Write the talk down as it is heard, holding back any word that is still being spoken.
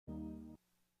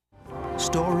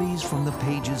Stories from the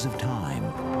pages of time.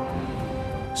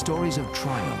 Stories of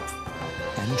triumph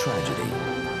and tragedy,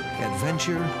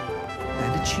 adventure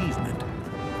and achievement,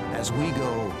 as we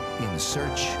go in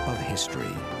search of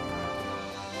history.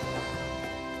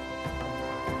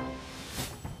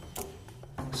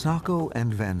 Sacco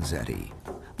and Vanzetti.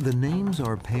 The names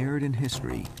are paired in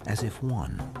history as if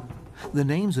one. The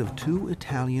names of two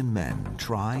Italian men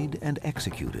tried and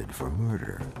executed for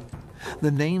murder.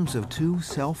 The names of two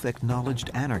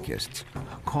self-acknowledged anarchists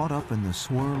caught up in the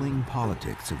swirling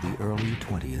politics of the early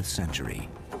 20th century.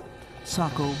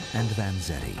 Sacco and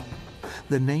Vanzetti.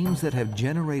 The names that have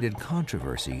generated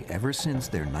controversy ever since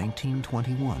their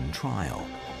 1921 trial.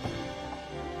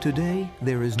 Today,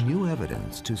 there is new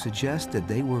evidence to suggest that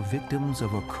they were victims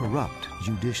of a corrupt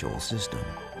judicial system.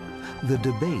 The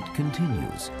debate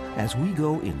continues as we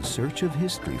go in search of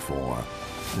history for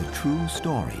the true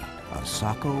story of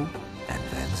Sacco and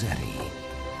Vanzetti.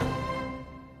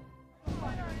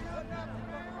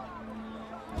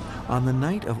 On the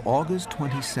night of August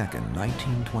 22,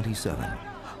 1927,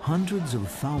 hundreds of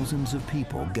thousands of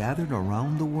people gathered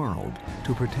around the world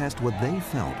to protest what they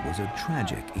felt was a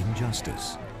tragic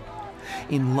injustice.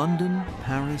 In London,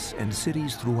 Paris, and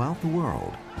cities throughout the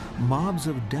world, mobs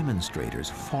of demonstrators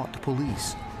fought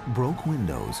police, broke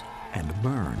windows, and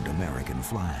burned American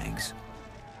flags.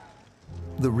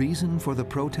 The reason for the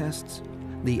protests?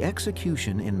 The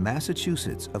execution in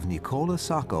Massachusetts of Nicola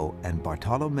Sacco and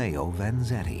Bartolomeo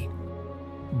Vanzetti.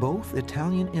 Both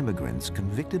Italian immigrants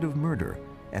convicted of murder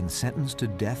and sentenced to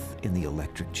death in the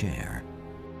electric chair.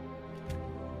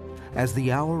 As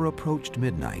the hour approached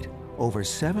midnight, over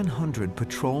 700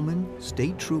 patrolmen,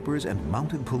 state troopers, and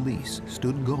mounted police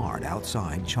stood guard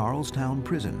outside Charlestown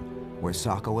Prison, where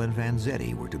Sacco and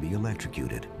Vanzetti were to be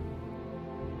electrocuted.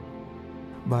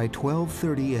 By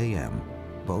 12:30 a.m.,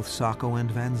 both Sacco and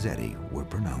Vanzetti were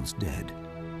pronounced dead.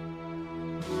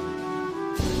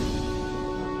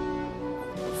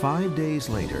 5 days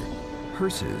later,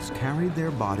 hearses carried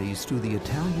their bodies through the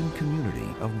Italian community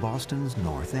of Boston's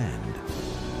North End.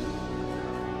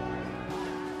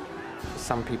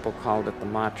 Some people called it the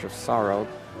March of Sorrow.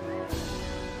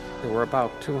 There were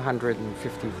about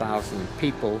 250,000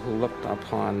 people who looked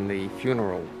upon the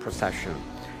funeral procession.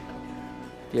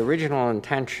 The original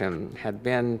intention had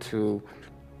been to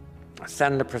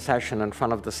send the procession in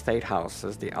front of the State House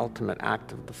as the ultimate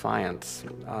act of defiance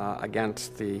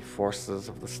against the forces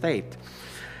of the state.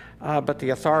 But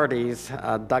the authorities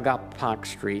dug up Park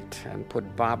Street and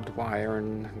put barbed wire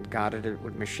and guarded it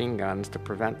with machine guns to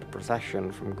prevent the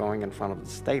procession from going in front of the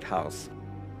State House.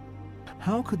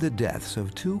 How could the deaths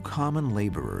of two common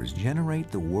laborers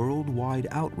generate the worldwide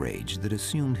outrage that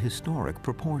assumed historic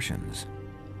proportions?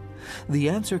 The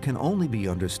answer can only be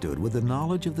understood with the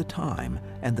knowledge of the time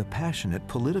and the passionate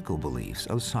political beliefs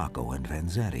of Sacco and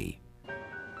Vanzetti.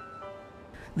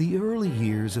 The early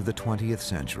years of the 20th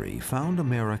century found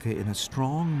America in a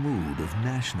strong mood of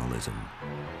nationalism.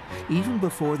 Even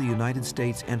before the United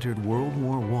States entered World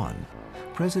War I,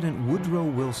 President Woodrow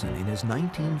Wilson, in his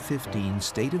 1915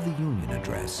 State of the Union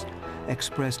address,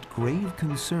 expressed grave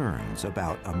concerns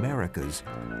about America's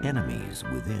enemies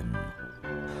within.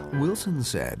 Wilson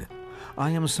said, "I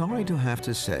am sorry to have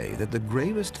to say that the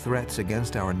gravest threats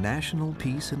against our national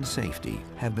peace and safety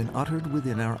have been uttered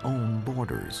within our own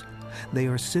borders. They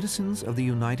are citizens of the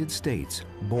United States,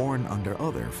 born under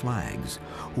other flags,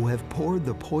 who have poured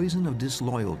the poison of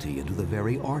disloyalty into the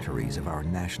very arteries of our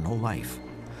national life.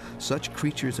 Such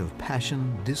creatures of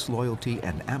passion, disloyalty,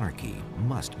 and anarchy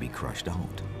must be crushed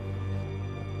out."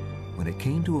 When it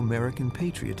came to American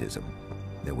patriotism,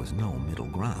 there was no middle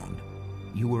ground.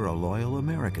 You were a loyal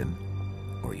American,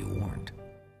 or you weren't.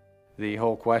 The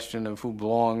whole question of who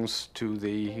belongs to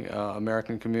the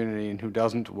American community and who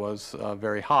doesn't was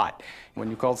very hot. When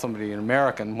you called somebody an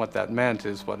American, what that meant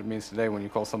is what it means today when you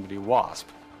call somebody a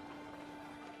WASP.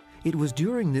 It was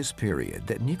during this period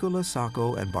that Nicola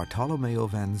Sacco and Bartolomeo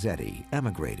Vanzetti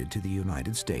emigrated to the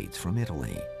United States from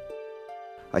Italy.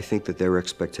 I think that their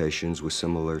expectations were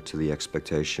similar to the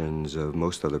expectations of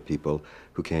most other people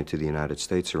who came to the United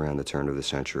States around the turn of the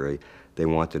century. They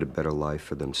wanted a better life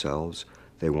for themselves.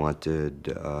 They wanted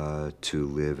to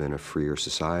live in a freer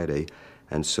society,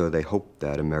 and so they hoped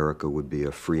that America would be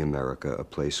a free America, a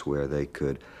place where they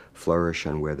could flourish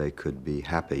and where they could be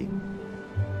happy.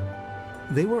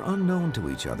 They were unknown to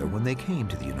each other when they came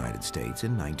to the United States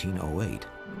in 1908.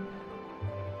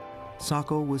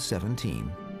 Sacco was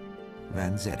 17,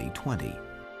 Vanzetti 20.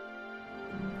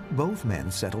 Both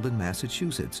men settled in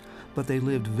Massachusetts, but they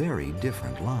lived very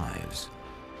different lives.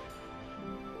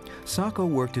 Sacco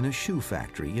worked in a shoe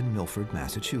factory in Milford,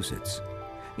 Massachusetts.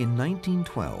 In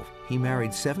 1912, he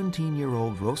married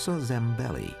 17-year-old Rosa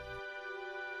Zambelli.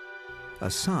 A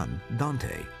son,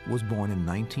 Dante, was born in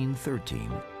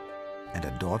 1913, and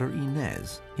a daughter,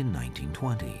 Inez, in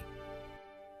 1920.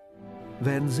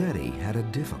 Vanzetti had a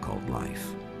difficult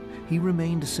life. He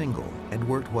remained single and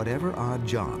worked whatever odd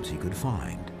jobs he could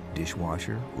find: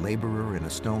 dishwasher, laborer in a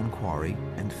stone quarry,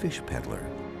 and fish peddler.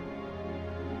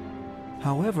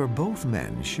 However, both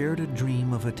men shared a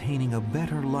dream of attaining a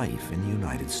better life in the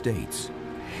United States.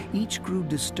 Each grew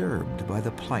disturbed by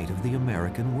the plight of the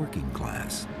American working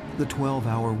class, the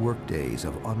 12-hour workdays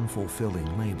of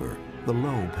unfulfilling labor, the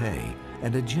low pay,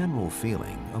 and a general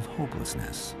feeling of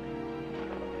hopelessness.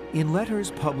 In letters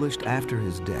published after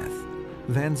his death,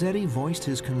 Vanzetti voiced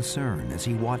his concern as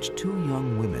he watched two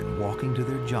young women walking to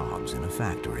their jobs in a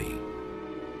factory.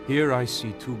 Here I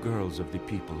see two girls of the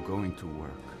people going to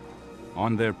work.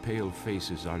 On their pale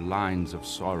faces are lines of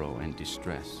sorrow and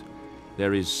distress.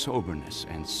 There is soberness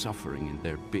and suffering in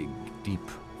their big, deep,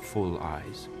 full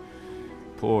eyes.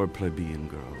 Poor plebeian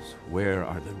girls, where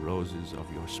are the roses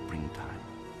of your springtime?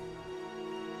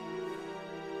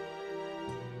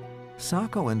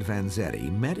 Sacco and Vanzetti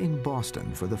met in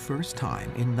Boston for the first time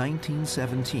in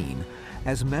 1917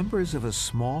 as members of a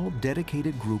small,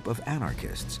 dedicated group of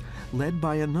anarchists led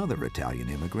by another Italian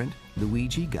immigrant,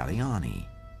 Luigi Galliani.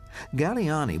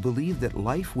 Galliani believed that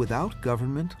life without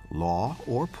government, law,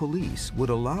 or police would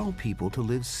allow people to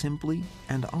live simply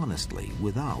and honestly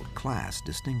without class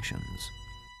distinctions.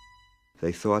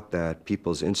 They thought that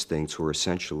people's instincts were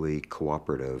essentially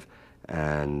cooperative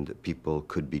and people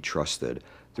could be trusted.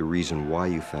 The reason why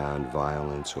you found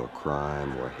violence or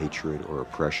crime or hatred or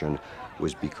oppression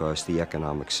was because the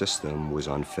economic system was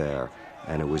unfair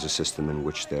and it was a system in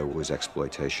which there was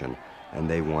exploitation, and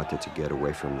they wanted to get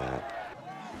away from that.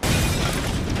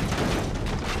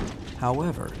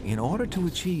 However, in order to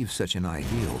achieve such an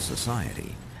ideal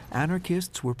society,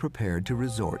 anarchists were prepared to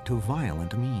resort to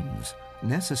violent means,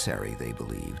 necessary, they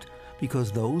believed,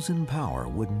 because those in power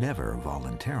would never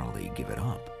voluntarily give it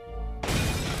up.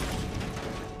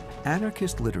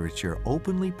 Anarchist literature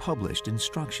openly published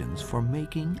instructions for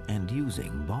making and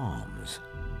using bombs.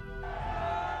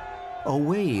 A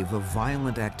wave of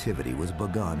violent activity was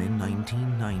begun in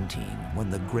 1919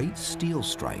 when the Great Steel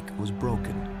Strike was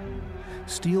broken.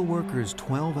 Steelworkers'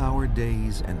 12-hour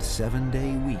days and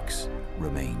 7-day weeks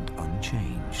remained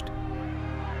unchanged.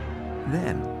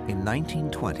 Then, in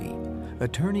 1920,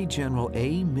 Attorney General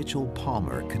A. Mitchell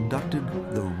Palmer conducted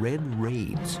the Red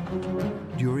Raids,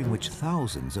 during which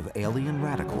thousands of alien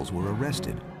radicals were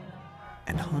arrested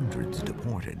and hundreds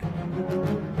deported.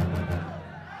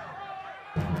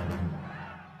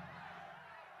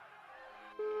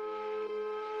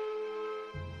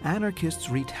 Anarchists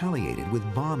retaliated with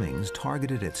bombings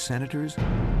targeted at senators,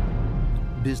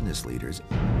 business leaders,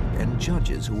 and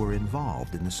judges who were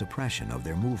involved in the suppression of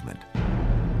their movement.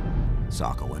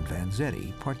 Sacco and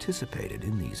Vanzetti participated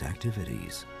in these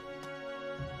activities.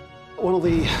 One of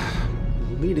the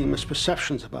leading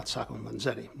misperceptions about Sacco and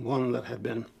Vanzetti, one that had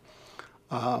been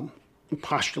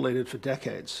postulated for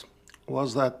decades,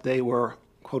 was that they were,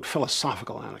 quote,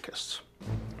 philosophical anarchists.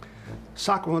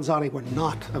 Sacco and Vanzetti were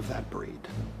not of that breed.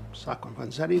 Sacco and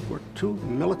Vanzetti were two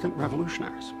militant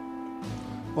revolutionaries.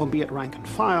 Albeit rank and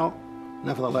file,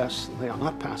 nevertheless, they are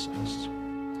not pacifists.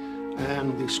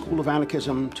 And the school of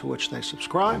anarchism to which they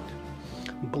subscribed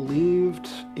believed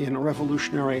in a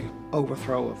revolutionary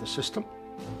overthrow of the system,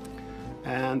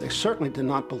 and they certainly did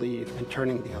not believe in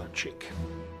turning the other cheek.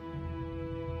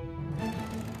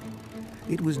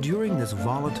 It was during this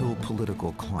volatile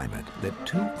political climate that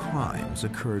two crimes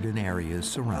occurred in areas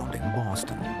surrounding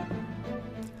Boston.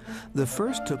 The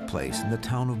first took place in the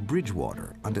town of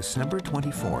Bridgewater on December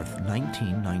 24th,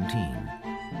 1919.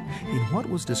 In what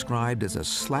was described as a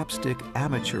slapstick,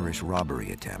 amateurish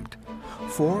robbery attempt,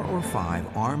 4 or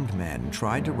 5 armed men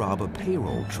tried to rob a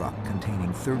payroll truck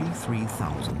containing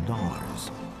 $33,000.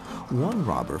 One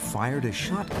robber fired a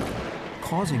shotgun,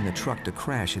 causing the truck to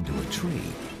crash into a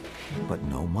tree. But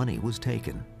no money was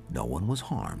taken, no one was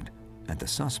harmed, and the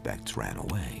suspects ran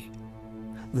away.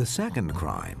 The second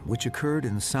crime, which occurred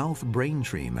in South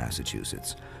Braintree,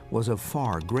 Massachusetts, was of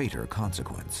far greater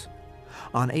consequence.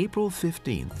 On April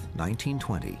 15,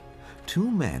 1920, 2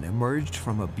 men emerged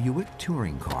from a Buick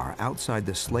touring car outside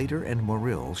the Slater and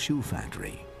Morrill shoe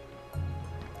factory.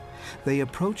 They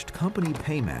approached company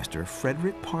paymaster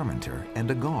Frederick Parmenter and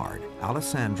a guard,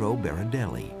 Alessandro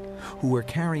Berardelli, who were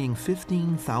carrying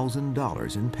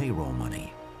 $15,000 in payroll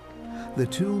money. The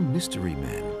 2 mystery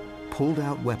men pulled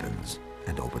out weapons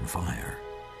and opened fire.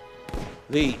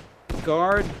 The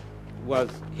guard was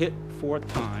hit 4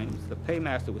 times. The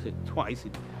paymaster was hit twice.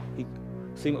 He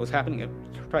seeing what was happening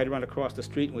and tried to run across the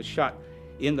street and was shot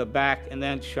in the back and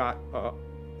then shot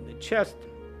in the chest.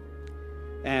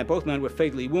 And both men were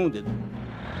fatally wounded.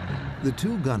 The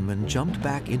two gunmen jumped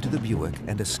back into the Buick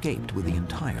and escaped with the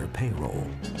entire payroll.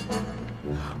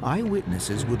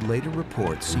 Eyewitnesses would later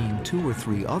report seeing 2 or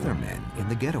 3 other men in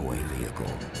the getaway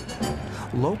vehicle.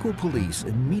 Local police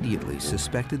immediately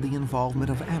suspected the involvement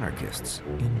of anarchists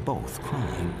in both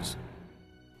crimes.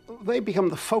 They become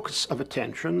the focus of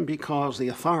attention because the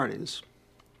authorities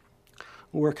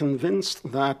were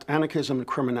convinced that anarchism and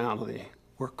criminality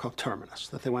were coterminous,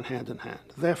 that they went hand in hand.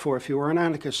 Therefore, if you were an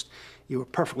anarchist, you were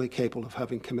perfectly capable of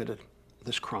having committed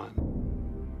this crime.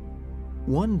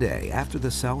 One day after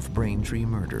the South Braintree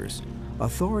murders,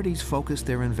 authorities focused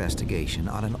their investigation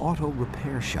on an auto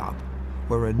repair shop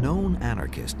where a known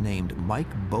anarchist named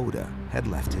Mike Boda had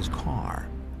left his car.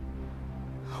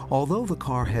 Although the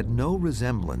car had no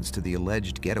resemblance to the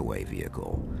alleged getaway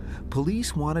vehicle,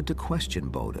 police wanted to question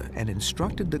Boda and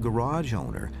instructed the garage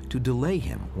owner to delay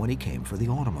him when he came for the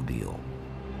automobile.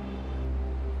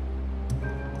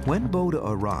 When Boda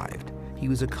arrived, he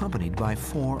was accompanied by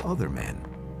 4 other men.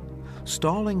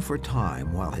 Stalling for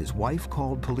time while his wife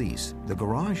called police, the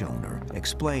garage owner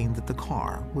explained that the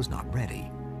car was not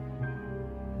ready.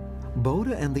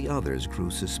 Boda and the others grew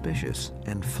suspicious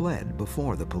and fled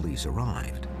before the police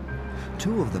arrived.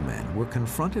 2 of the men were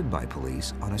confronted by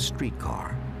police on a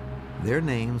streetcar. Their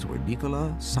names were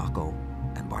Nicola Sacco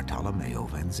and Bartolomeo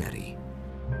Vanzetti.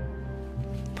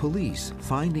 Police,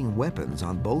 finding weapons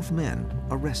on both men,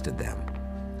 arrested them.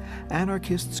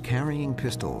 Anarchists carrying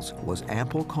pistols was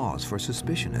ample cause for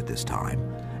suspicion at this time,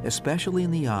 especially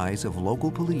in the eyes of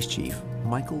local police chief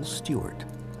Michael Stewart.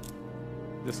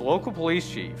 This local police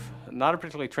chief, not a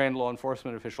particularly trained law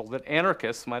enforcement official, that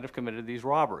anarchists might have committed these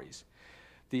robberies.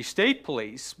 The state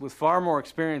police, with far more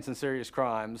experience in serious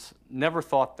crimes, never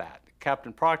thought that.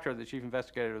 Captain Proctor, the chief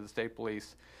investigator of the state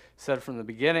police, said from the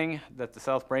beginning that the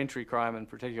South Braintree crime in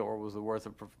particular was the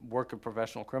work of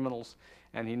professional criminals,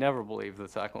 and he never believed that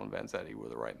Sacco and Vanzetti were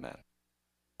the right men.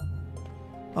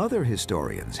 Other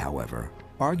historians, however,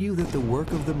 argue that the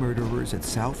work of the murderers at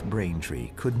South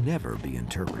Braintree could never be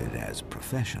interpreted as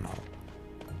professional.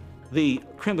 The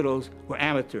criminals were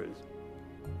amateurs.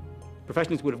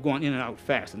 Professionals would have gone in and out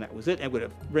fast, and that was it, and would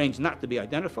have arranged not to be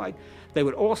identified. They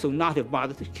would also not have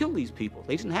bothered to kill these people.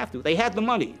 They didn't have to. They had the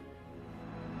money.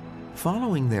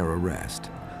 Following their arrest,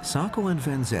 Sacco and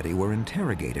Vanzetti were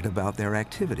interrogated about their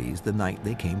activities the night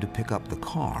they came to pick up the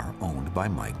car owned by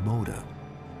Mike Boda.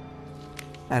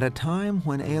 At a time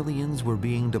when aliens were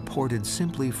being deported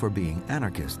simply for being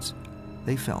anarchists,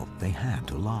 they felt they had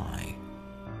to lie.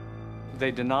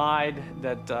 They denied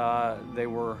that they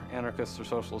were anarchists or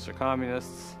socialists or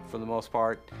communists, for the most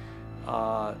part.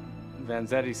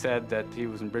 Vanzetti said that he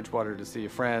was in Bridgewater to see a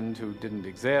friend who didn't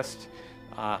exist.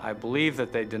 I believe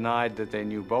that they denied that they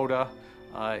knew Boda.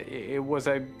 It was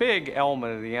a big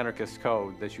element of the anarchist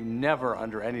code that you never,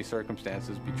 under any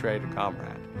circumstances, betrayed a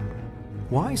comrade.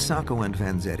 Why Sacco and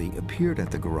Vanzetti appeared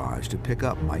at the garage to pick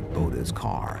up Mike Boda's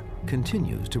car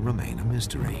continues to remain a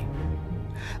mystery.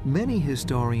 Many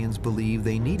historians believe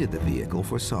they needed the vehicle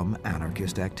for some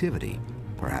anarchist activity,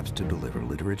 perhaps to deliver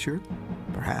literature,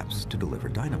 perhaps to deliver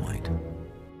dynamite.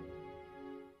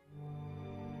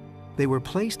 They were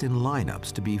placed in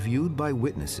lineups to be viewed by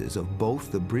witnesses of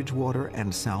both the Bridgewater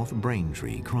and South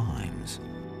Braintree crimes.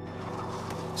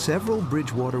 Several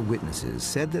Bridgewater witnesses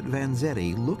said that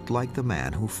Vanzetti looked like the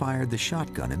man who fired the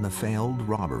shotgun in the failed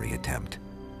robbery attempt.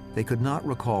 They could not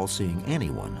recall seeing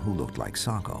anyone who looked like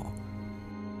Sacco.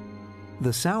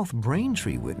 The South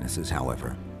Braintree witnesses,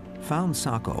 however, found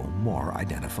Sacco more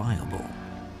identifiable.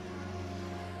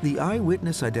 The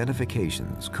eyewitness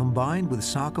identifications, combined with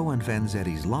Sacco and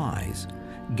Vanzetti's lies,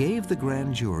 gave the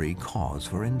grand jury cause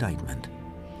for indictment.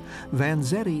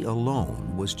 Vanzetti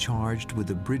alone was charged with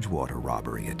the Bridgewater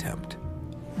robbery attempt.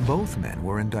 Both men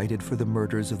were indicted for the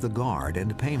murders of the guard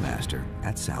and paymaster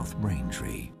at South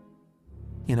Braintree.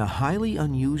 In a highly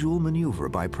unusual maneuver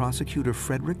by prosecutor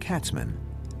Frederick Katzman,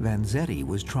 Vanzetti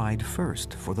was tried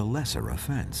first for the lesser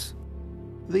offense.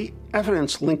 The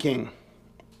evidence linking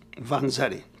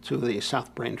Vanzetti to the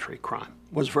South Braintree crime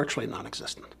was virtually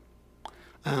non-existent.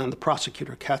 And the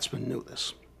prosecutor Katzman knew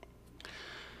this.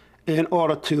 In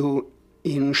order to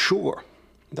ensure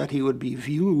that he would be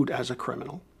viewed as a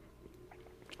criminal,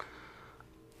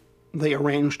 they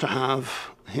arranged to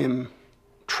have him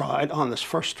tried on this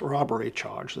first robbery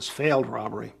charge, this failed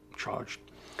robbery charge,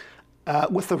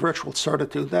 with the virtual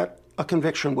certitude that a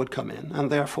conviction would come in,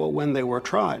 and therefore when they were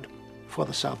tried for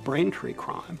the South Braintree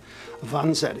crime,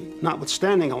 Vanzetti,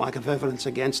 notwithstanding a lack of evidence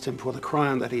against him for the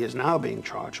crime that he is now being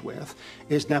charged with,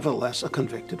 is nevertheless a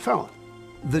convicted felon.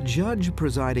 The judge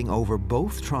presiding over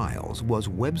both trials was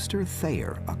Webster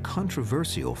Thayer, a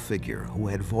controversial figure who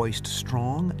had voiced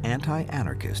strong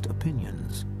anti-anarchist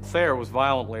opinions. Thayer was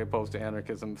violently opposed to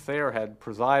anarchism. Thayer had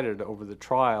presided over the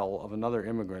trial of another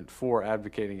immigrant for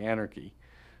advocating anarchy,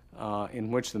 in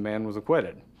which the man was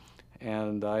acquitted.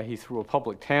 And he threw a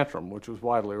public tantrum, which was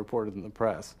widely reported in the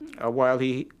press. While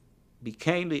he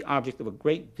became the object of a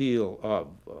great deal of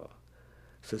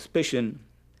suspicion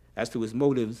as to his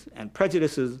motives and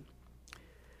prejudices,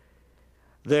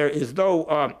 there is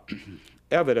no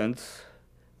evidence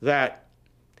that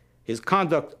his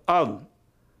conduct of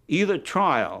either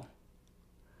trial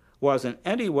was in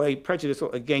any way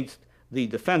prejudicial against the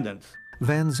defendants.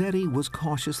 Vanzetti was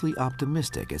cautiously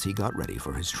optimistic as he got ready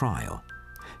for his trial.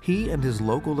 He and his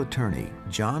local attorney,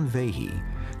 John Vahey,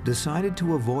 decided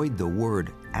to avoid the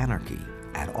word anarchy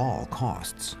at all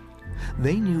costs.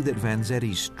 They knew that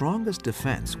Vanzetti's strongest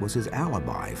defense was his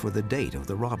alibi for the date of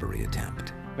the robbery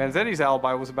attempt. Vanzetti's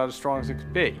alibi was about as strong as it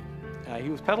could be. He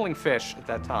was peddling fish at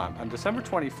that time. On December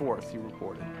 24th, he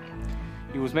reported,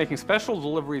 he was making special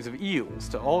deliveries of eels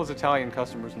to all his Italian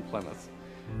customers in Plymouth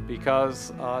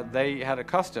because they had a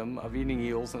custom of eating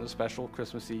eels in a special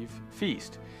Christmas Eve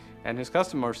feast. And his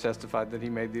customers testified that he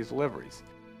made these deliveries.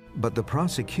 But the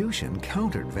prosecution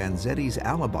countered Vanzetti's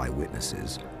alibi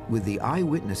witnesses with the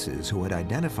eyewitnesses who had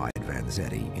identified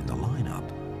Vanzetti in the lineup.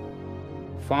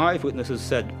 5 witnesses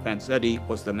said Vanzetti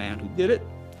was the man who did it,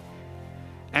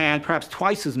 and perhaps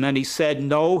twice as many said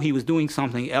no, he was doing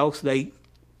something else. The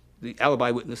alibi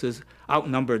witnesses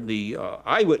outnumbered the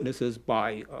eyewitnesses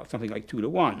by something like 2 to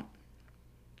 1.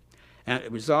 And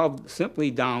it resolved simply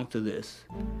down to this.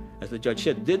 As the judge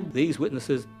said, did these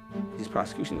witnesses, these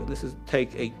prosecution witnesses,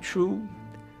 take a true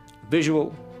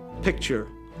visual picture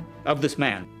of this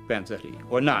man, Vanzetti,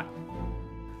 or not?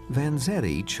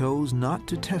 Vanzetti chose not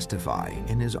to testify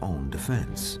in his own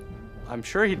defense. I'm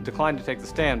sure he declined to take the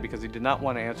stand because he did not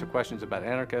want to answer questions about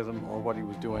anarchism or what he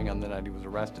was doing on the night he was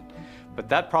arrested. But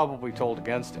that probably told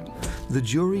against him. The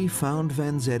jury found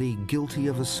Vanzetti guilty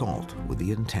of assault with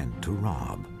the intent to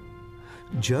rob.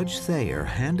 Judge Thayer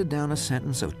handed down a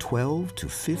sentence of 12 to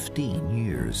 15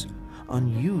 years,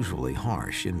 unusually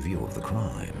harsh in view of the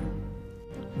crime.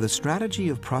 The strategy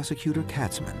of Prosecutor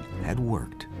Katzman had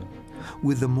worked.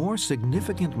 With the more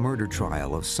significant murder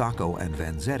trial of Sacco and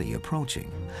Vanzetti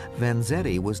approaching,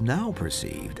 Vanzetti was now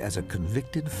perceived as a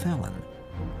convicted felon.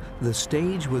 The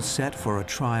stage was set for a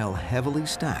trial heavily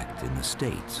stacked in the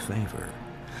state's favor.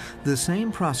 The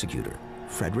same prosecutor,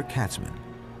 Frederick Katzman,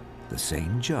 the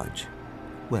same judge,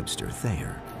 Webster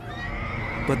Thayer.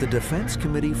 But the defense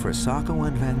committee for Sacco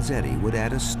and Vanzetti would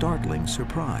add a startling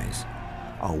surprise: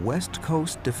 a West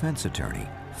Coast defense attorney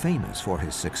famous for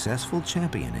his successful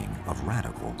championing of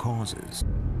radical causes.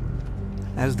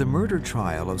 As the murder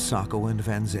trial of Sacco and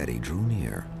Vanzetti drew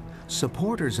near,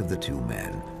 supporters of the 2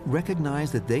 men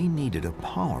recognized that they needed a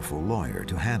powerful lawyer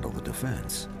to handle the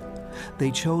defense.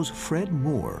 They chose Fred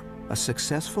Moore, a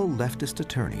successful leftist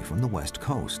attorney from the West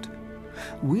Coast.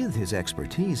 With his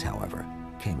expertise, however,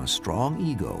 came a strong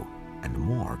ego and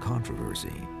more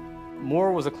controversy.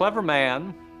 Moore was a clever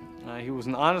man. He was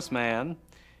an honest man.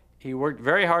 He worked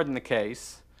very hard in the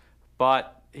case,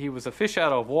 but he was a fish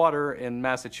out of water in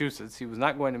Massachusetts. He was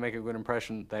not going to make a good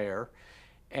impression there.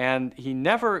 And he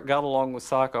never got along with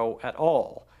Sacco at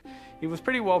all. He was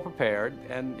pretty well prepared,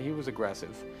 and he was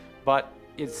aggressive. But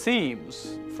it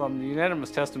seems, from the unanimous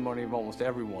testimony of almost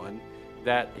everyone,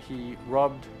 that he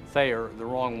rubbed Thayer the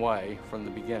wrong way from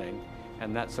the beginning,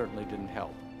 and that certainly didn't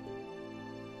help.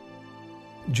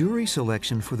 Jury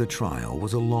selection for the trial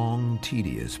was a long,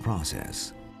 tedious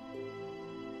process.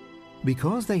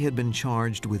 Because they had been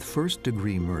charged with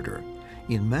first-degree murder,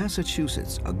 in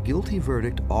Massachusetts, a guilty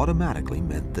verdict automatically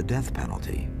meant the death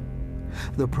penalty.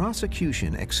 The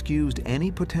prosecution excused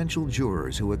any potential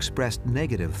jurors who expressed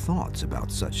negative thoughts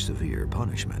about such severe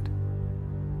punishment.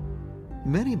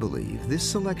 Many believe this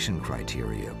selection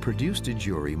criteria produced a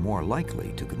jury more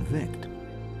likely to convict.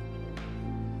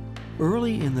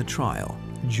 Early in the trial,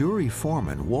 jury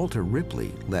foreman Walter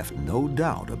Ripley left no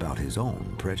doubt about his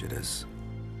own prejudice.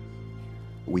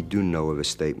 We do know of a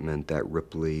statement that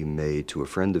Ripley made to a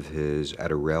friend of his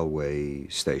at a railway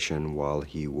station while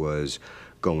he was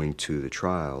going to the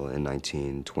trial in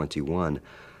 1921.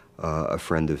 A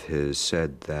friend of his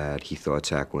said that he thought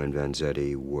Sacco and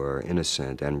Vanzetti were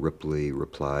innocent, and Ripley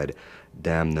replied,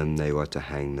 "Damn them, they ought to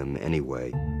hang them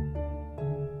anyway."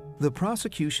 The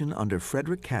prosecution under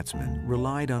Frederick Katzman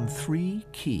relied on 3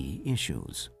 key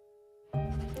issues.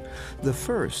 The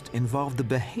first involved the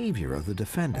behavior of the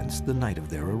defendants the night of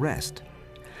their arrest.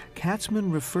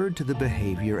 Katzman referred to the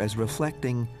behavior as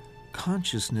reflecting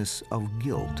consciousness of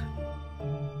guilt.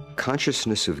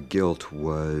 Consciousness of guilt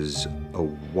was a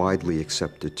widely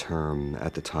accepted term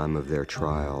at the time of their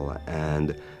trial,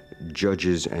 and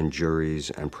judges and juries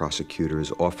and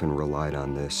prosecutors often relied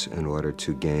on this in order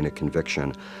to gain a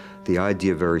conviction. The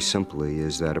idea, very simply,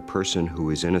 is that a person who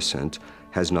is innocent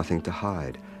has nothing to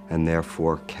hide and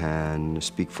therefore can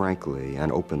speak frankly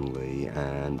and openly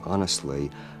and honestly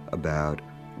about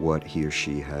what he or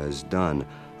she has done.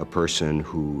 A person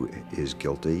who is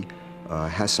guilty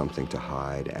has something to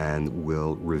hide and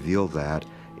will reveal that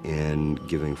in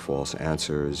giving false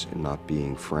answers, not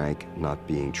being frank, not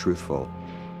being truthful.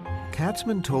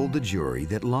 Katzman told the jury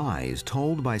that lies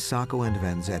told by Sacco and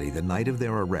Vanzetti the night of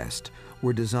their arrest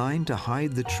were designed to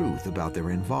hide the truth about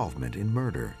their involvement in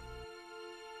murder.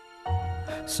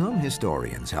 Some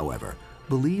historians, however,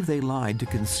 believe they lied to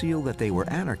conceal that they were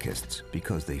anarchists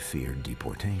because they feared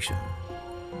deportation.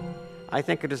 I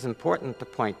think it is important to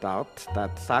point out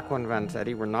that Sacco and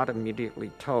Vanzetti were not immediately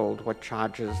told what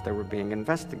charges they were being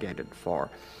investigated for.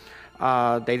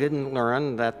 They didn't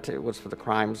learn that it was for the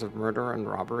crimes of murder and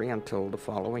robbery until the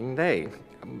following day.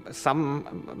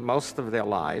 Most of their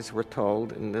lies were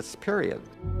told in this period.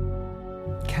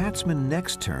 Katzman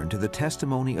next turned to the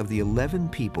testimony of the 11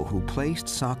 people who placed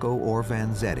Sacco or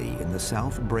Vanzetti in the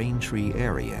South Braintree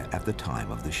area at the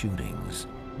time of the shootings.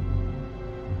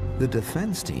 The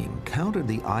defense team countered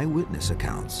the eyewitness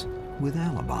accounts with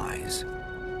alibis.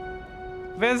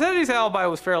 Vanzetti's alibi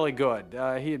was fairly good.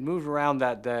 He had moved around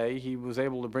that day. He was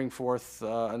able to bring forth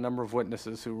a number of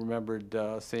witnesses who remembered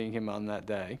seeing him on that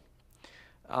day.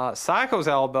 Sacco's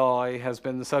alibi has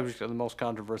been the subject of the most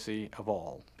controversy of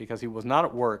all, because he was not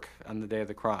at work on the day of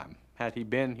the crime. Had he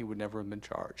been, he would never have been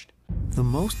charged. The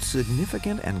most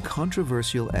significant and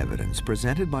controversial evidence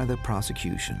presented by the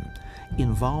prosecution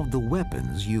involved the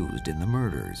weapons used in the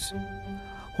murders.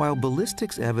 While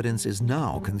ballistics evidence is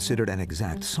now considered an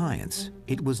exact science,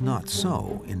 it was not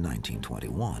so in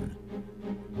 1921.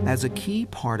 As a key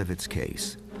part of its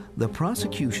case, the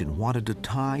prosecution wanted to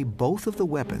tie both of the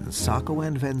weapons Sacco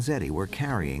and Vanzetti were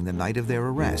carrying the night of their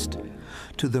arrest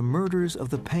to the murders of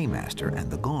the paymaster and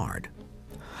the guard.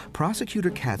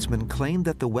 Prosecutor Katzman claimed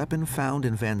that the weapon found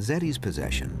in Vanzetti's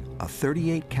possession, a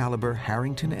 .38 caliber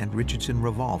Harrington and Richardson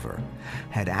revolver,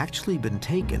 had actually been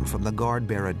taken from the guard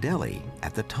Baradelli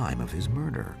at the time of his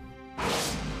murder.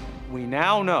 We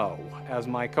now know, as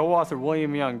my co-author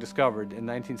William Young discovered in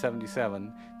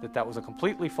 1977, that that was a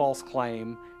completely false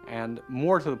claim, and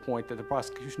more to the point that the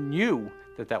prosecution knew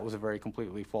that that was a very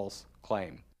completely false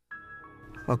claim.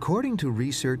 According to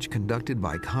research conducted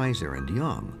by Kaiser and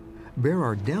Young,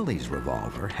 Berardelli's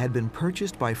revolver had been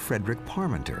purchased by Frederick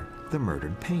Parmenter, the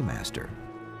murdered paymaster.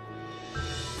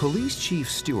 Police Chief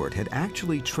Stewart had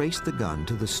actually traced the gun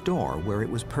to the store where it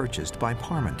was purchased by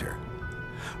Parmenter.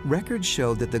 Records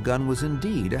showed that the gun was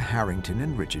indeed a Harrington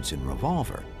and Richardson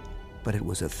revolver, but it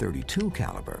was a .32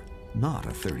 caliber, not a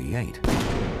 .38.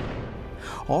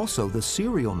 Also, the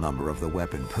serial number of the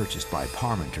weapon purchased by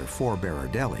Parmenter for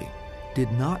Baradelli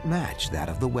did not match that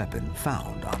of the weapon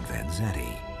found on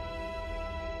Vanzetti.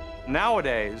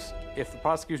 Nowadays, if the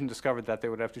prosecution discovered that, they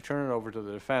would have to turn it over to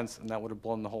the defense, and that would have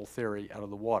blown the whole theory out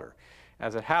of the water.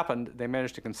 As it happened, they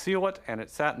managed to conceal it, and it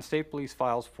sat in state police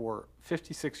files for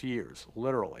 56 years,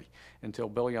 literally, until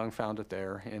Bill Young found it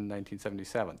there in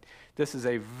 1977. This is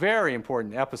a very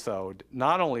important episode,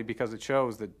 not only because it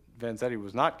shows that Vanzetti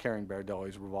was not carrying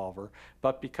Baradelli's revolver,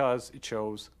 but because it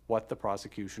shows what the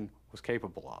prosecution was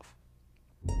capable of.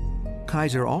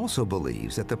 Kaiser also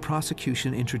believes that the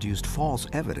prosecution introduced false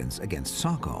evidence against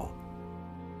Sacco.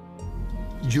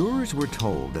 Jurors were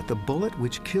told that the bullet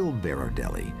which killed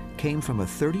Baradelli came from a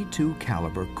 .32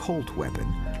 caliber Colt weapon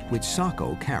which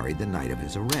Sacco carried the night of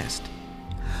his arrest.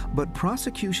 But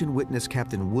prosecution witness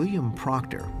Captain William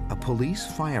Proctor, a police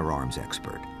firearms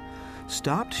expert,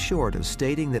 stopped short of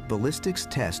stating that ballistics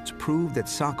tests proved that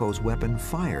Sacco's weapon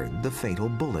fired the fatal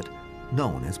bullet,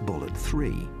 known as Bullet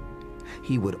 3.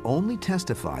 He would only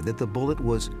testify that the bullet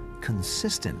was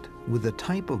consistent with the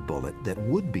type of bullet that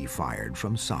would be fired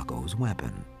from Sacco's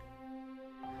weapon.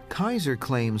 Kaiser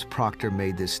claims Proctor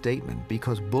made this statement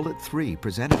because Bullet 3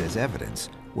 presented as evidence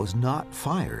was not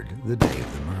fired the day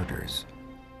of the murders.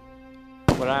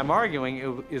 What I'm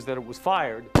arguing is that it was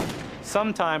fired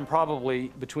sometime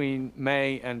probably between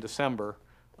May and December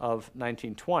of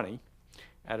 1920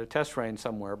 at a test range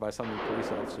somewhere by some of the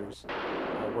police officers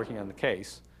working on the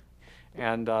case,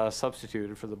 and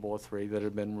substituted for the Bullet 3 that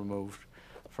had been removed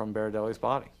from Baradelli's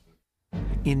body.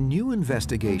 In new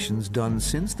investigations done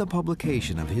since the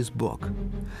publication of his book,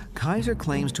 Kaiser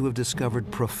claims to have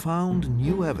discovered profound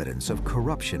new evidence of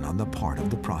corruption on the part of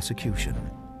the prosecution.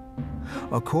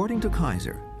 According to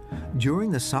Kaiser, during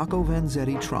the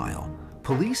Sacco-Vanzetti trial,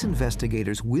 police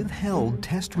investigators withheld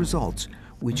test results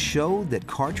which showed that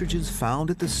cartridges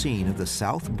found at the scene of the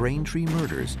South Braintree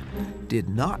murders did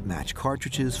not match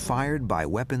cartridges fired by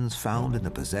weapons found in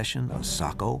the possession of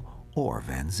Sacco or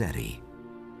Vanzetti.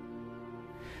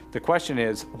 The question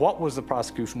is, what was the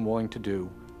prosecution willing to do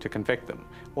to convict them?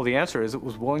 Well, the answer is it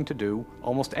was willing to do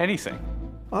almost anything.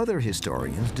 Other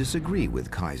historians disagree with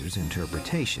Kaiser's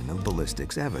interpretation of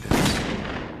ballistics evidence.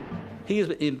 He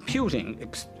is imputing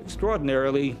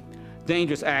extraordinarily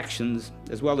dangerous actions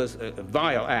as well as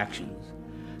vile actions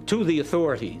to the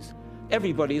authorities.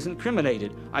 Everybody is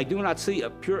incriminated. I do not see a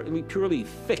purely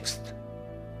fixed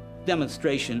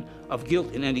demonstration of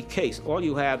guilt in any case. All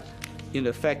you have, in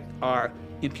effect, are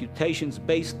imputations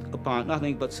based upon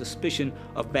nothing but suspicion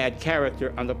of bad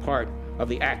character on the part of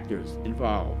the actors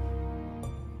involved.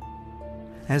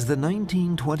 As the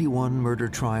 1921 murder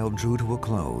trial drew to a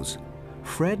close,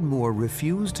 Fred Moore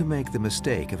refused to make the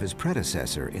mistake of his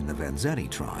predecessor in the Vanzetti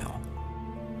trial.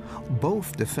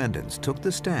 Both defendants took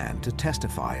the stand to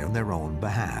testify on their own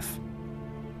behalf.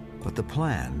 But the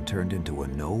plan turned into a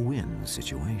no-win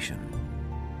situation.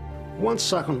 Once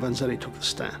Sacco and Vanzetti took the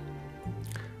stand,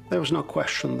 there was no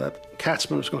question that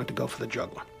Katzman was going to go for the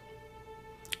jugular.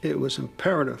 It was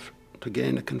imperative to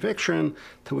gain a conviction,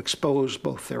 to expose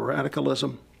both their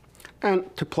radicalism,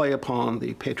 and to play upon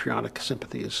the patriotic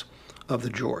sympathies of the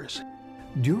jurors.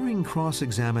 During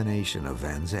cross-examination of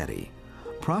Vanzetti,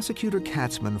 prosecutor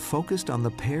Katzman focused on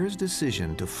the pair's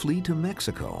decision to flee to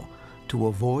Mexico to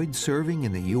avoid serving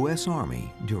in the U.S.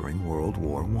 Army during World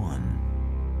War I.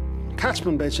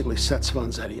 Katzman basically sets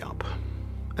Vanzetti up,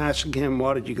 asking him,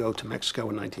 why did you go to Mexico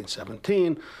in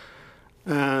 1917?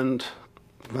 And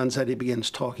Vanzetti begins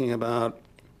talking about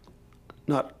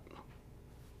not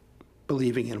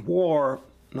believing in war,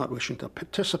 not wishing to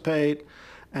participate,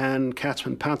 and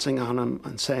Katzman pouncing on him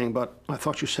and saying, but I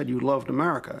thought you said you loved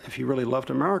America. If you really loved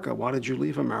America, why did you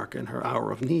leave America in her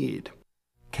hour of need?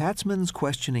 Katzman's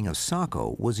questioning of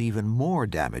Sacco was even more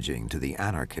damaging to the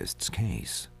anarchists'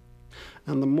 case.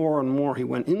 And the more and more he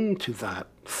went into that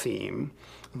theme,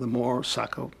 the more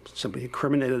Sacco simply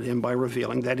incriminated him by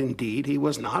revealing that indeed he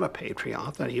was not a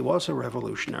patriot, that he was a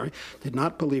revolutionary, did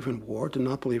not believe in war, did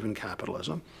not believe in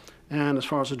capitalism. And as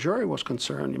far as the jury was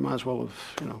concerned, you might as well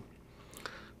have,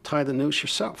 tied the noose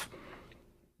yourself.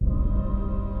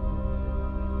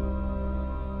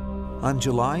 On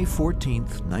July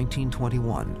 14th,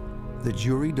 1921, the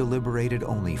jury deliberated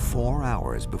only 4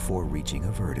 hours before reaching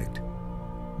a verdict: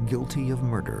 guilty of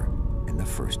murder in the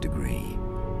first degree.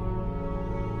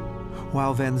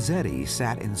 While Vanzetti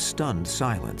sat in stunned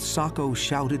silence, Sacco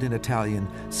shouted in Italian,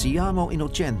 "Siamo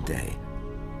innocente,"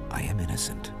 I am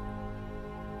innocent.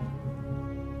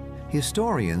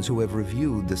 Historians who have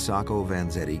reviewed the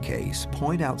Sacco-Vanzetti case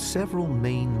point out several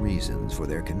main reasons for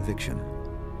their conviction.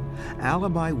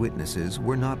 Alibi witnesses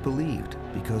were not believed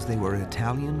because they were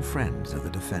Italian friends of the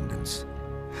defendants.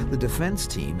 The defense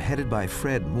team, headed by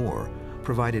Fred Moore,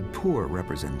 provided poor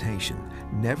representation,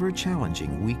 never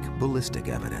challenging weak ballistic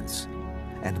evidence.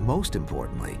 And most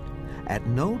importantly, at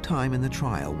no time in the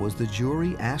trial was the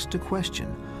jury asked to question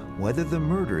whether the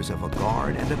murders of a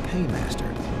guard and a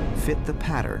paymaster fit the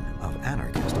pattern of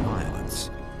anarchist violence.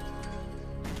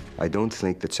 I don't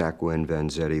think that Sacco and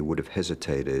Vanzetti would have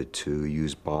hesitated to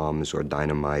use bombs or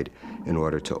dynamite in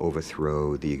order to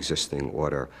overthrow the existing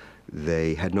order.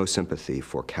 They had no sympathy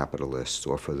for capitalists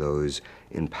or for those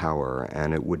in power,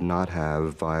 and it would not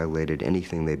have violated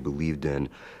anything they believed in,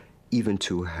 even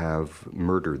to have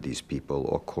murdered these people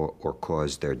or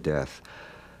caused their death.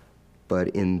 But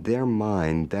in their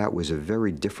mind, that was a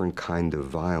very different kind of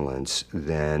violence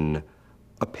than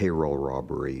a payroll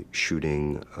robbery,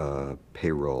 shooting a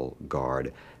payroll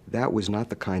guard. That was not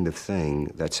the kind of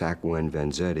thing that Sacco and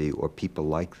Vanzetti or people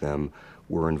like them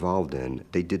were involved in.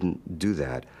 They didn't do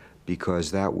that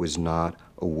because that was not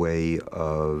a way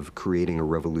of creating a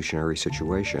revolutionary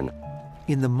situation.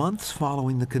 In the months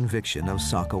following the conviction of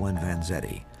Sacco and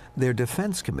Vanzetti, their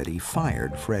defense committee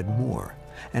fired Fred Moore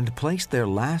and placed their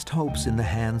last hopes in the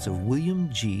hands of William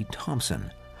G.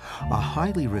 Thompson, a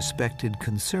highly respected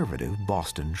conservative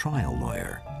Boston trial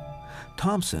lawyer.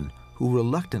 Thompson, who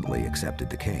reluctantly accepted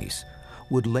the case,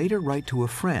 would later write to a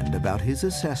friend about his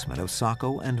assessment of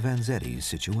Sacco and Vanzetti's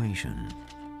situation.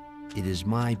 It is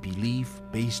my belief,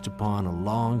 based upon a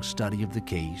long study of the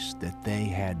case, that they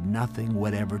had nothing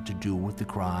whatever to do with the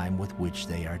crime with which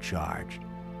they are charged.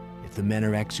 If the men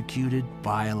are executed,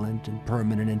 violent and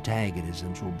permanent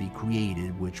antagonisms will be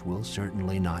created which will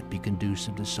certainly not be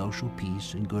conducive to social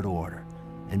peace and good order,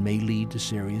 and may lead to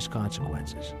serious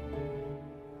consequences.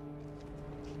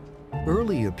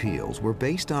 Early appeals were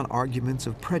based on arguments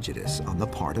of prejudice on the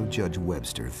part of Judge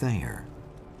Webster Thayer.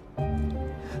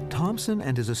 Thompson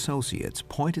and his associates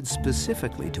pointed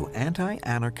specifically to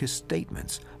anti-anarchist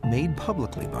statements made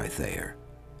publicly by Thayer.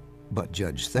 But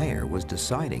Judge Thayer was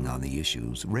deciding on the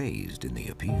issues raised in the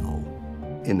appeal.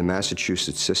 In the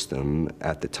Massachusetts system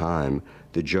at the time,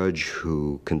 the judge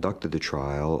who conducted the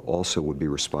trial also would be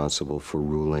responsible for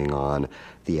ruling on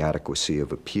the adequacy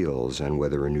of appeals and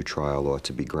whether a new trial ought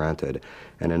to be granted.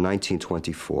 And in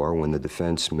 1924, when the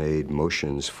defense made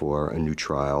motions for a new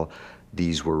trial,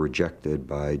 these were rejected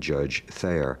by Judge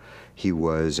Thayer. He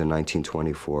was, in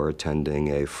 1924, attending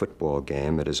a football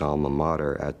game at his alma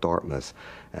mater at Dartmouth,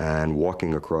 and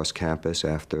walking across campus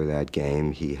after that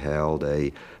game, he hailed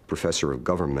a professor of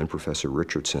government, Professor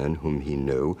Richardson, whom he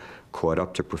knew, caught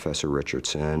up to Professor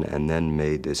Richardson, and then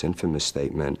made this infamous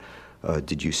statement,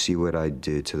 "Did you see what I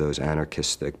did to those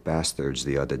anarchistic bastards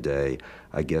the other day?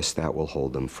 I guess that will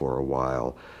hold them for a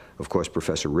while." Of course,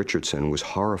 Professor Richardson was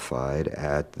horrified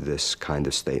at this kind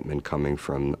of statement coming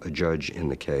from a judge in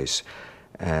the case,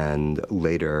 and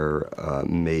later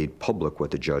made public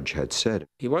what the judge had said.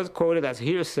 He was quoted as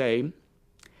hearsay.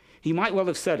 He might well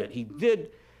have said it. He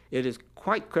did. It is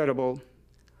quite credible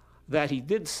that he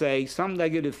did say some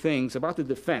negative things about the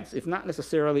defense, if not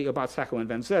necessarily about Sacco and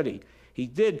Vanzetti. He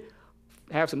did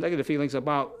have some negative feelings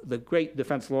about the great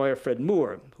defense lawyer, Fred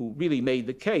Moore, who really made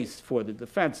the case for the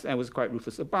defense and was quite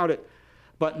ruthless about it.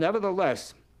 But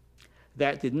nevertheless,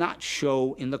 that did not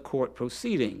show in the court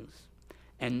proceedings.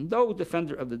 And no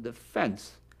defender of the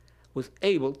defense was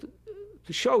able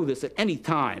to show this at any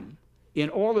time in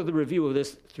all of the review of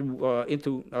this through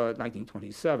into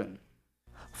 1927.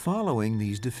 Following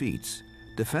these defeats,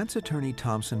 defense attorney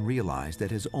Thompson realized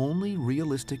that his only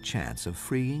realistic chance of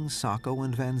freeing Sacco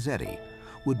and Vanzetti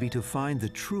would be to find the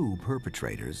true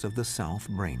perpetrators of the South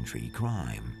Braintree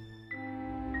crime.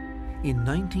 In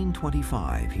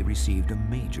 1925, he received a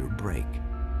major break.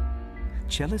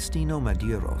 Celestino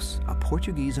Madeiros, a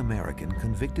Portuguese-American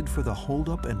convicted for the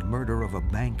holdup and murder of a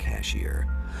bank cashier,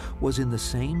 was in the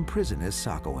same prison as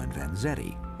Sacco and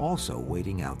Vanzetti, also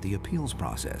waiting out the appeals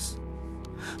process.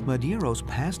 Madeiros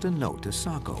passed a note to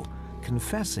Sacco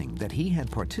confessing that he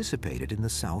had participated in the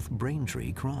South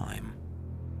Braintree crime.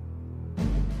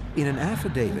 In an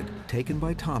affidavit taken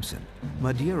by Thompson,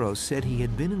 Madeiros said he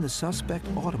had been in the suspect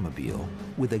automobile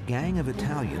with a gang of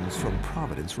Italians from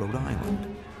Providence, Rhode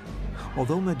Island.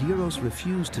 Although Madeiros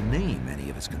refused to name any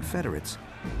of his Confederates,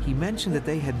 he mentioned that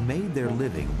they had made their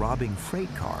living robbing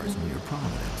freight cars near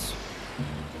Providence.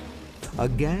 A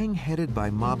gang headed by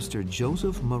mobster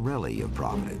Joseph Morelli of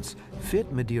Providence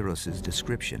fit Madeiros'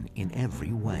 description in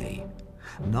every way.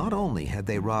 Not only had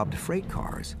they robbed freight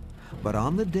cars, but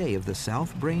on the day of the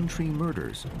South Braintree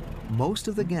murders, most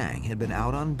of the gang had been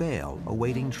out on bail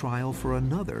awaiting trial for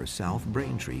another South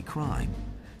Braintree crime,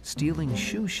 stealing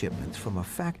shoe shipments from a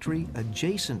factory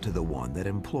adjacent to the one that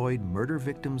employed murder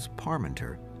victims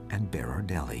Parmenter and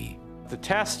Berardelli. The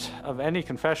test of any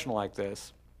confession like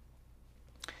this,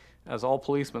 as all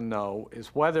policemen know,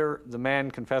 is whether the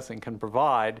man confessing can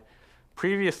provide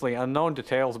previously unknown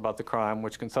details about the crime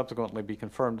which can subsequently be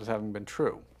confirmed as having been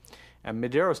true. And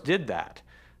Madeiros did that.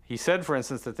 He said, for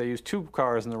instance, that they used 2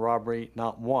 cars in the robbery,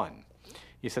 not 1.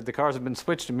 He said the cars had been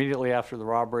switched immediately after the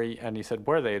robbery, and he said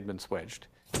where they had been switched.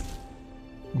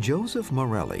 Joseph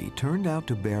Morelli turned out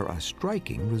to bear a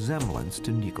striking resemblance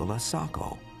to Nicola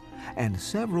Sacco, and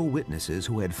several witnesses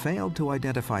who had failed to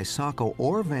identify Sacco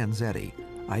or Vanzetti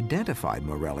identified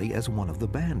Morelli as one of the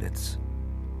bandits.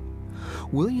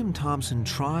 William Thompson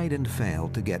tried and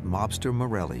failed to get mobster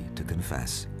Morelli to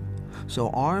confess. So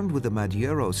armed with the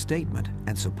Madeiros statement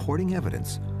and supporting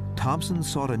evidence, Thompson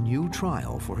sought a new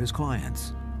trial for his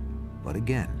clients. But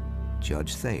again,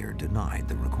 Judge Thayer denied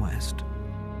the request.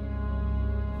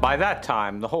 By that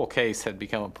time, the whole case had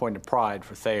become a point of pride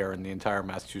for Thayer and the entire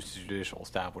Massachusetts judicial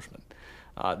establishment.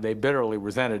 They bitterly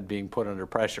resented being put under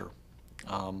pressure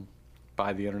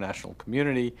by the international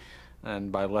community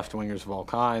and by left-wingers of all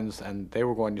kinds, and they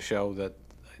were going to show that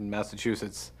in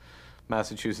Massachusetts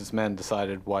men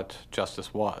decided what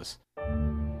justice was.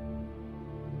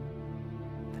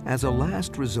 As a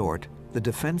last resort, the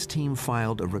defense team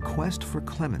filed a request for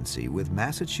clemency with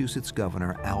Massachusetts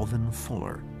Governor Alvin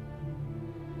Fuller.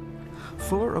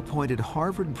 Fuller appointed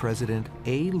Harvard President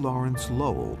A. Lawrence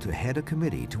Lowell to head a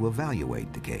committee to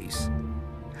evaluate the case.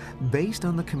 Based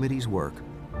on the committee's work,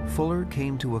 Fuller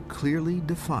came to a clearly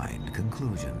defined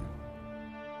conclusion.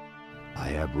 I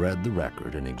have read the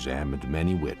record and examined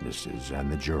many witnesses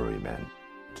and the jurymen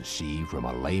to see from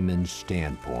a layman's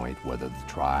standpoint whether the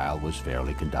trial was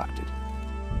fairly conducted.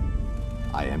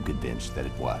 I am convinced that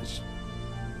it was.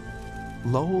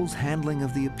 Lowell's handling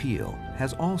of the appeal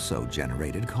has also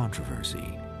generated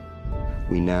controversy.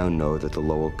 We now know that the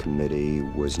Lowell Committee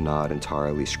was not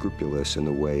entirely scrupulous in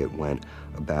the way it went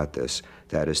about this.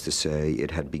 That is to say, it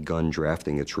had begun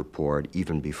drafting its report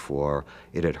even before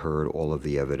it had heard all of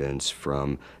the evidence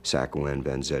from Sacco and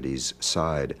Vanzetti's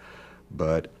side.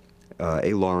 But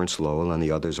A. Lawrence Lowell and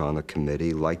the others on the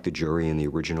committee, like the jury in the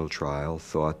original trial,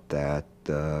 thought that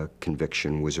the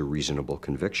conviction was a reasonable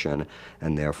conviction,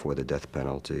 and therefore the death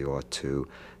penalty ought to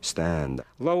stand.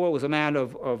 Lowell was a man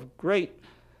of great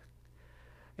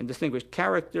and distinguished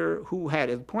character who had,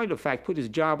 as a point of fact, put his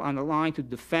job on the line to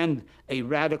defend a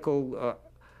radical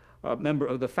member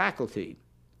of the faculty,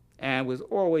 and was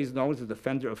always known as a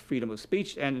defender of freedom of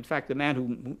speech. And in fact, the man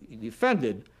who he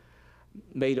defended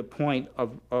made a point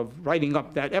of writing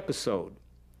up that episode.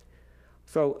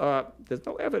 So there's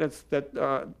no evidence that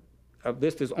of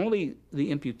this. There's only the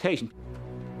imputation.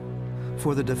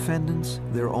 For the defendants,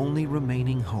 their only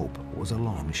remaining hope was a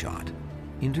long shot: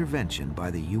 intervention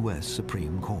by the U.S.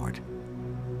 Supreme Court.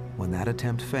 When that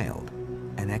attempt failed,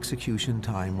 an execution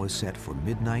time was set for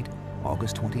midnight,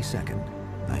 August 22nd,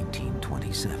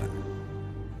 1927.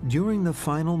 During the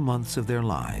final months of their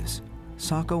lives,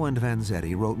 Sacco and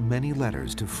Vanzetti wrote many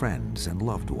letters to friends and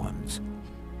loved ones.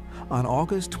 On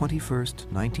August 21st,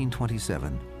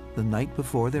 1927, the night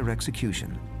before their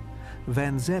execution,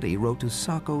 Vanzetti wrote to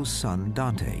Sacco's son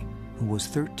Dante, who was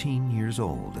 13 years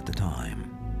old at the time.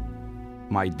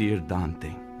 My dear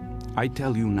Dante, I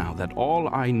tell you now that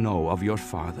all I know of your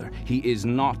father, he is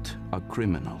not a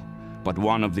criminal, but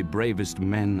one of the bravest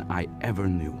men I ever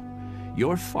knew.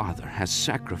 Your father has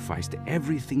sacrificed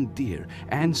everything dear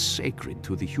and sacred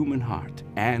to the human heart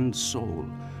and soul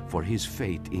for his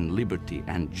faith in liberty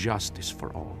and justice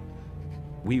for all.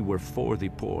 We were for the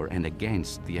poor and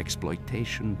against the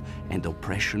exploitation and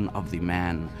oppression of the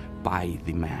man by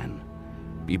the man.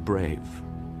 Be brave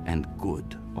and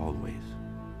good always.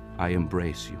 I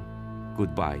embrace you.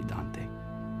 Goodbye, Dante.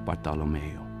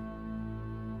 Bartolomeo.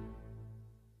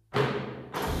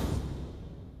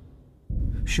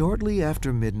 Shortly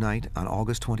after midnight on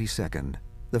August 22nd,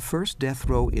 the first death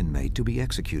row inmate to be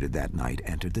executed that night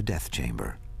entered the death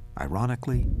chamber.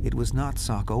 Ironically, it was not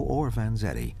Sacco or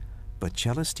Vanzetti, but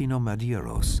Celestino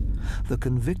Madeiros, the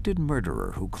convicted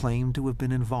murderer who claimed to have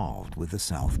been involved with the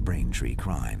South Braintree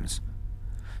crimes.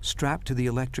 Strapped to the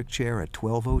electric chair at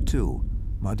 12:02,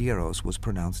 Madeiros was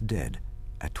pronounced dead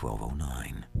at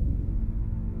 12:09.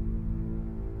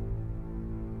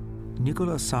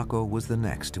 Nicolas Sacco was the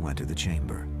next to enter the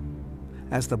chamber.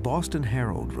 As the Boston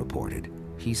Herald reported,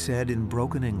 he said in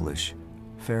broken English,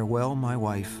 "Farewell, my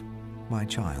wife, my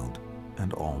child,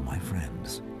 and all my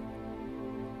friends."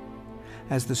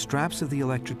 As the straps of the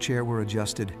electric chair were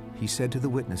adjusted, he said to the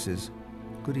witnesses,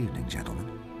 "Good evening,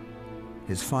 gentlemen."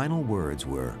 His final words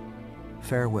were,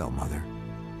 "Farewell, mother,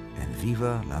 and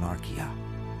viva l'anarchia."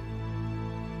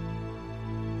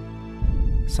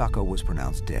 Sacco was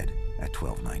pronounced dead at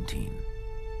 12:19.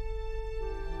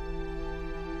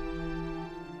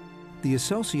 The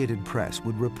Associated Press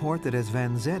would report that as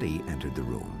Vanzetti entered the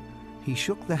room, he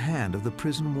shook the hand of the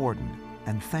prison warden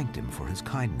and thanked him for his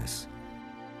kindness.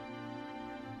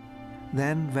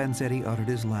 Then Vanzetti uttered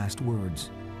his last words,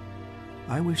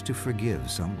 "I wish to forgive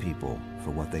some people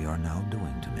for what they are now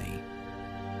doing to me."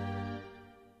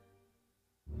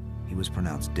 He was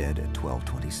pronounced dead at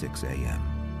 12:26 a.m.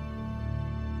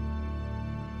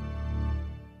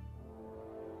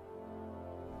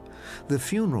 The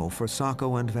funeral for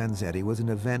Sacco and Vanzetti was an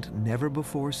event never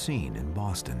before seen in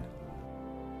Boston.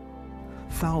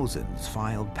 Thousands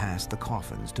filed past the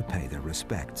coffins to pay their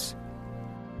respects.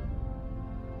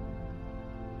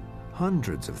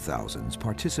 Hundreds of thousands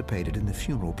participated in the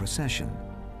funeral procession.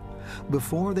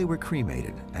 Before they were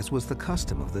cremated, as was the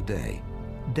custom of the day,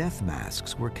 death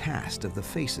masks were cast of the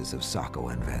faces of Sacco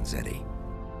and Vanzetti.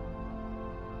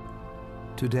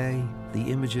 Today, the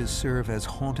images serve as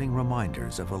haunting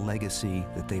reminders of a legacy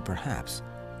that they perhaps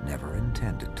never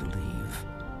intended to leave.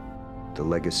 The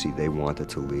legacy they wanted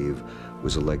to leave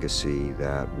was a legacy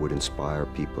that would inspire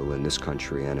people in this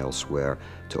country and elsewhere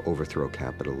to overthrow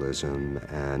capitalism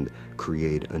and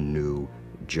create a new,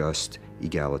 just,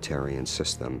 egalitarian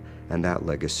system. And that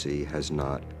legacy has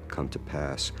not come to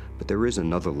pass. But there is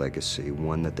another legacy,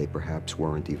 one that they perhaps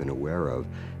weren't even aware of,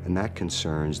 and that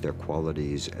concerns their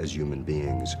qualities as human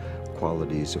beings,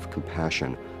 qualities of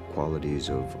compassion, qualities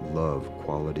of love,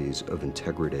 qualities of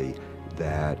integrity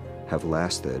that have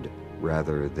lasted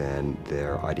rather than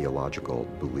their ideological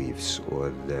beliefs or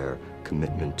their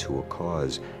commitment to a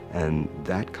cause. And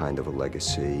that kind of a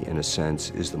legacy, in a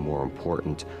sense, is the more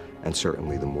important and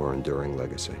certainly the more enduring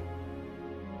legacy.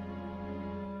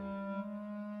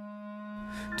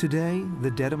 Today,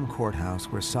 the Dedham courthouse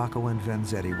where Sacco and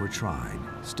Vanzetti were tried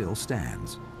still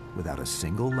stands, without a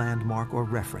single landmark or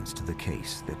reference to the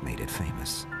case that made it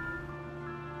famous.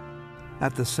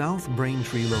 At the South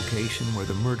Braintree location where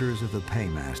the murders of the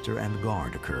paymaster and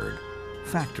guard occurred,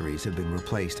 factories have been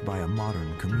replaced by a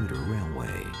modern commuter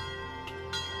railway.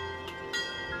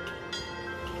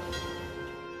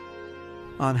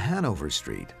 On Hanover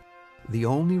Street, the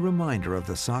only reminder of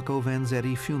the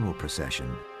Sacco-Vanzetti funeral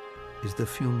procession is the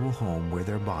funeral home where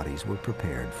their bodies were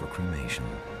prepared for cremation.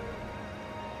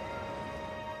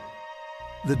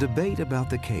 The debate about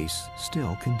the case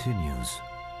still continues.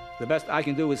 The best I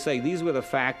can do is say these were the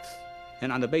facts,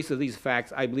 and on the basis of these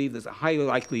facts, I believe there's a high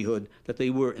likelihood that they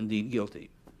were indeed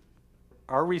guilty.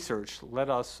 Our research led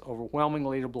us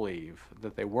overwhelmingly to believe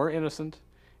that they were innocent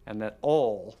and that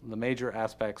all the major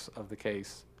aspects of the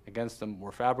case against them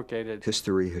were fabricated.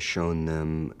 History has shown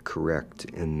them correct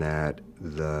in that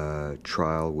the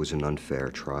trial was an unfair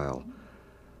trial.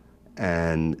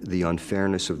 And the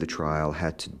unfairness of the trial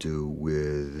had to do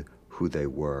with who they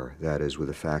were. That is, with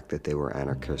the fact that they were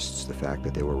anarchists, the fact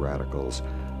that they were radicals,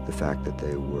 the fact that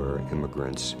they were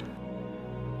immigrants.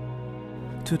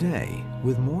 Today,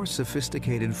 with more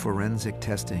sophisticated forensic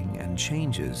testing and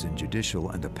changes in judicial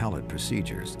and appellate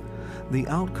procedures, the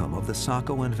outcome of the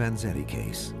Sacco and Vanzetti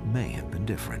case may have been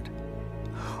different.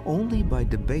 Only by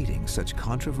debating such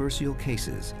controversial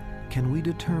cases can we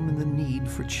determine the need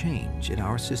for change in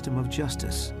our system of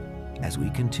justice as we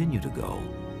continue to go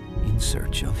in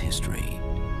search of history.